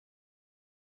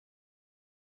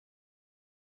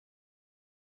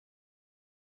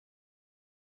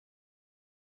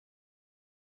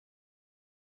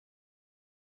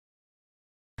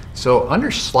So under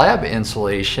slab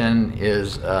insulation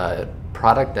is a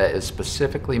product that is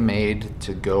specifically made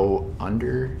to go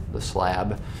under the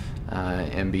slab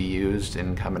and be used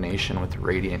in combination with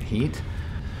radiant heat.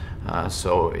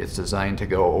 So it's designed to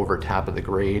go over top of the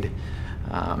grade,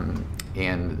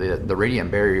 and the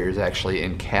radiant barrier is actually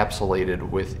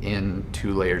encapsulated within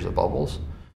 2 layers of bubbles.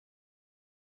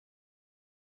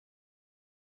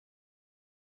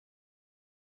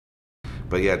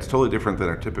 But yeah, it's totally different than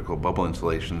our typical bubble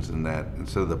insulations in that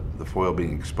instead of the foil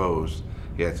being exposed,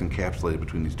 yeah, it's encapsulated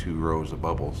between these 2 rows of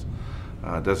bubbles.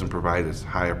 It doesn't provide as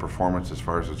high a performance as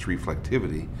far as its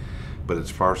reflectivity, but it's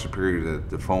far superior to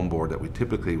the foam board that we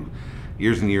typically,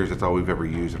 years and years, that's all we've ever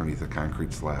used underneath a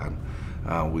concrete slab.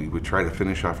 We would try to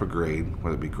finish off a grade,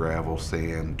 whether it be gravel,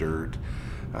 sand, dirt,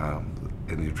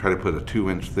 and you try to put a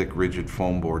 2-inch thick rigid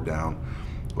foam board down.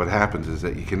 What happens is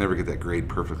that you can never get that grade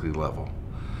perfectly level.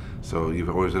 So you've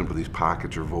always end up with these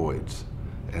pockets or voids.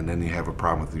 And then you have a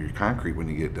problem with your concrete when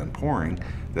you get done pouring,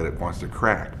 that it wants to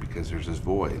crack because there's this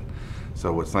void.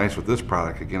 So what's nice with this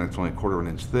product, again, it's only 1/4 of an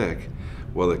inch thick,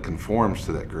 well, it conforms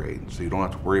to that grade. So you don't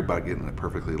have to worry about getting it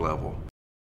perfectly level.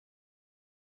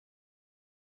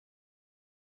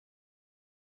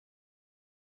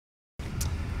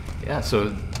 Yeah, so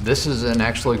this is an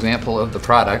actual example of the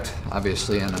product,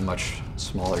 obviously in a much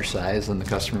smaller size than the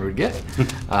customer would get.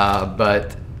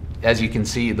 But as you can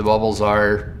see, the bubbles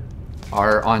are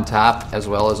on top as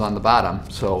well as on the bottom.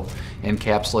 So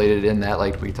encapsulated in that,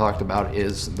 like we talked about,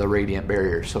 is the radiant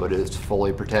barrier. So it is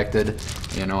fully protected.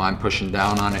 You know, I'm pushing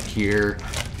down on it here.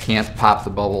 Can't pop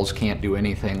the bubbles, can't do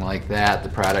anything like that. The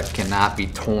product cannot be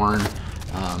torn.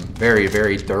 Very,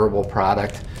 very durable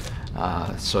product.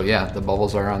 So yeah, the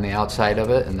bubbles are on the outside of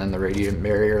it, and then the radiant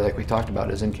barrier, like we talked about,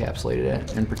 is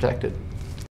encapsulated and protected.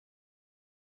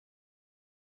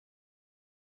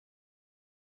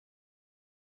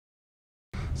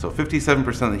 So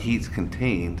 57% of the heat's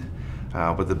contained,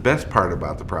 but the best part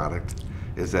about the product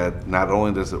is that not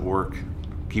only does it work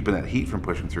keeping that heat from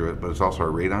pushing through it, but it's also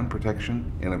a radon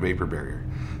protection and a vapor barrier.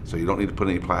 So you don't need to put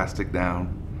any plastic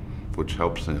down, which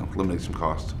helps, you know, eliminate some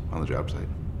cost on the job site.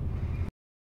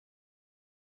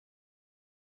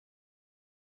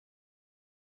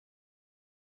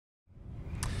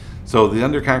 So the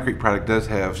under concrete product does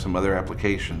have some other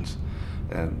applications,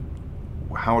 and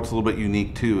how it's a little bit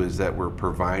unique too is that we're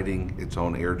providing its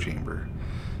own air chamber.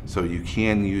 So you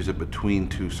can use it between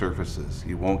 2 surfaces.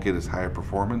 You won't get as high a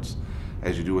performance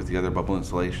as you do with the other bubble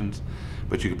insulations,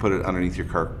 but you can put it underneath your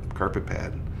carpet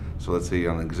pad. So let's say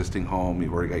on an existing home,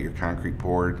 you've already got your concrete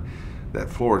poured, that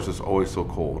floor is just always so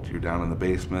cold. You're down in the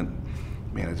basement,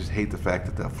 man, I just hate the fact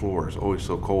that that floor is always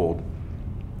so cold.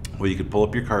 Well, you could pull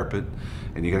up your carpet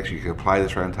and you can apply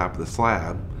this right on top of the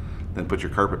slab, then put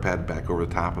your carpet pad back over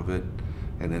the top of it,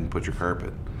 and then put your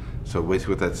carpet. So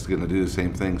basically what that's going to do is the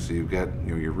same thing. So you've got,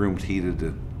 you know, your room's heated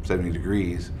to 70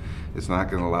 degrees. It's not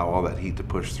going to allow all that heat to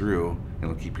push through, and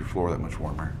it'll keep your floor that much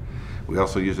warmer. We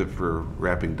also use it for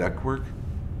wrapping ductwork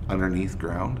underneath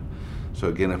ground. So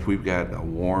again, if we've got a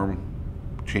warm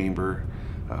chamber,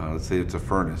 let's say it's a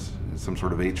furnace, it's some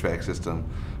sort of HVAC system,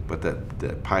 but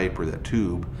that pipe or that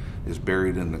tube is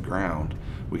buried in the ground,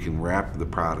 we can wrap the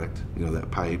product, you know, that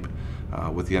pipe,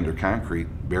 with the under concrete,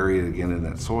 bury it again in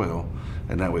that soil,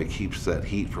 and that way it keeps that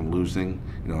heat from losing,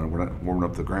 you know, and we're not warming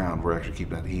up the ground, we're actually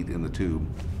keeping that heat in the tube.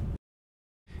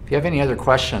 If you have any other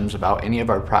questions about any of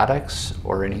our products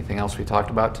or anything else we talked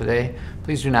about today,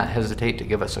 please do not hesitate to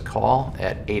give us a call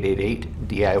at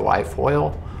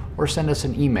 888-DIY-FOIL or send us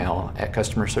an email at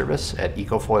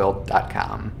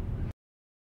customerservice@ecofoil.com.